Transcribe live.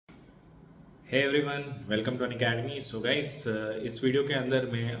Hey everyone, welcome to Unacademy. So guys, इस video के अंदर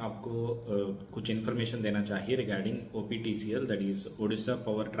मैं आपको कुछ इन्फॉर्मेशन देना चाहिए regarding OPTCL, that is Odisha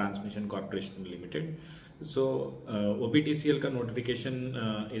power transmission corporation limited. So OPTCL का notification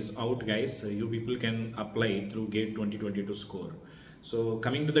is out guys. You people can apply through gate 2022 score. So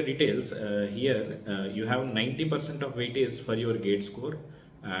coming to the details, here you have 90% of weightage for your gate score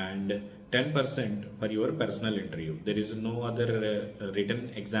and 10% for your personal interview. There is no other written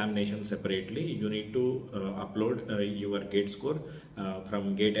examination separately. You need to upload your gate score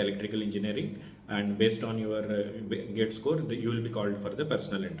from GATE Electrical Engineering, and based on your gate score, you will be called for the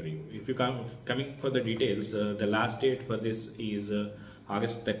personal interview. If you coming for the details, the last date for this is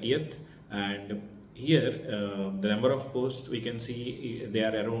August 30th, and here the number of posts we can see they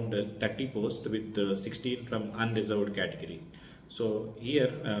are around 30 posts with 16 from unreserved category. So here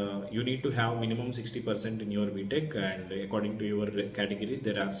you need to have minimum 60% in your Mtech, and according to your category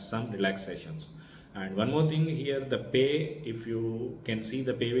there are some relaxations. And one more thing here, the pay, if you can see,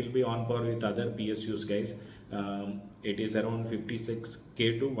 the pay will be on par with other PSUs guys. It is around 56k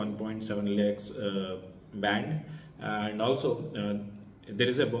to 1.7 lakhs band, and also there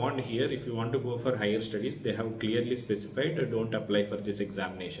is a bond here. If you want to go for higher studies, they have clearly specified don't apply for this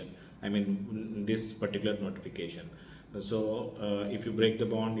examination, I mean this particular notification. So if you break the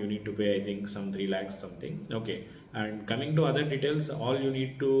bond, you need to pay, I think, some 3 lakhs something. Okay, and coming to other details, all you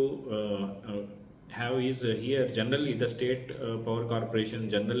need to have is here generally the state power corporation,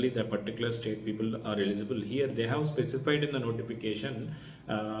 generally the particular state people are eligible. Here they have specified in the notification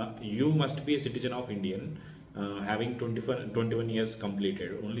you must be a citizen of Indian, having 21 years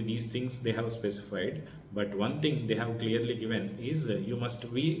completed. Only these things they have specified, but one thing they have clearly given is you must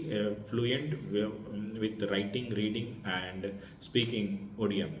be fluent with writing, reading and speaking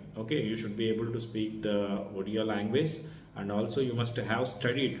Odia. Okay, you should be able to speak the Odia language, and also you must have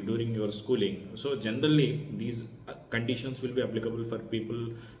studied during your schooling. So generally these conditions will be applicable for people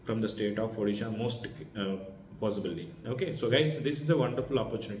from the state of Odisha most possibly. Okay, so guys, this is a wonderful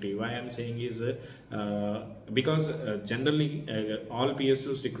opportunity. Why I'm saying is because generally all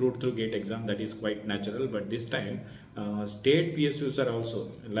PSUs recruit through GATE exam, that is quite natural, but this time state PSUs are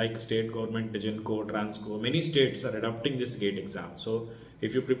also, like state government, Genco, Transco, many states are adopting this GATE exam. So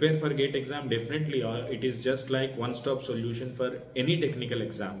if you prepare for GATE exam, definitely it is just like one-stop solution for any technical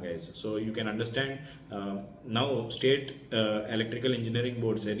exam guys. So you can understand now state electrical engineering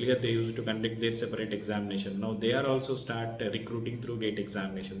boards, earlier they used to conduct their separate examination. Now they are also start recruiting through GATE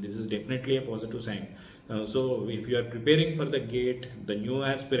examination. This is definitely a positive sign. So if you are preparing for the GATE, the new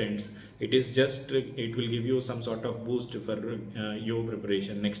aspirants, it is just, it will give you some sort of boost for your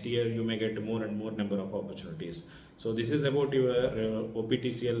preparation. Next year you may get more and more number of opportunities. So this is about your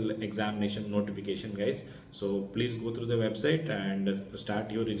OPTCL examination notification guys. So please go through the website and start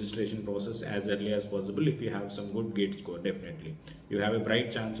your registration process as early as possible. If you have some good GATE score, definitely you have a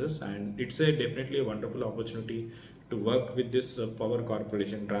bright chances, and it's definitely a wonderful opportunity to work with this power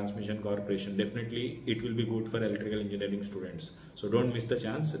corporation, transmission corporation. Definitely it will be good for electrical engineering students. So don't miss the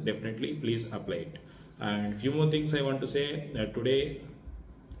chance. Definitely please apply it. And few more things I want to say. Today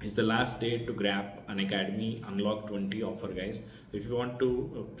is the last day to grab Unacademy Unlock 20 offer guys. If you want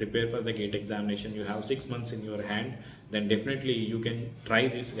to prepare for the GATE examination, you have 6 months in your hand, then definitely you can try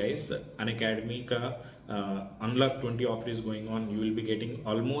this guys. Unacademy ka Unlock 20 offer is going on. You will be getting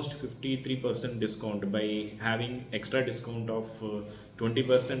almost 53% discount by having extra discount of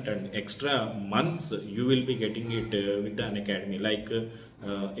 20%, and extra months you will be getting it with the Unacademy. Like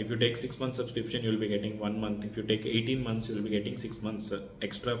if you take 6 months subscription, you will be getting 1 month. If you take 18 months, you will be getting 6 months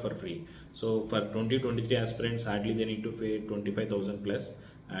extra for free. So for 2023 aspirants, hardly they need to pay 25,000 plus,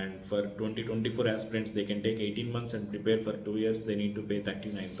 and for 2024 aspirants, they can take 18 months and prepare for 2 years, they need to pay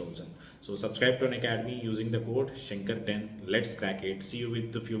 39,000. So subscribe to Unacademy using the code Shankar10. Let's crack it. See you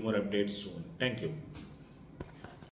with a few more updates soon. Thank you.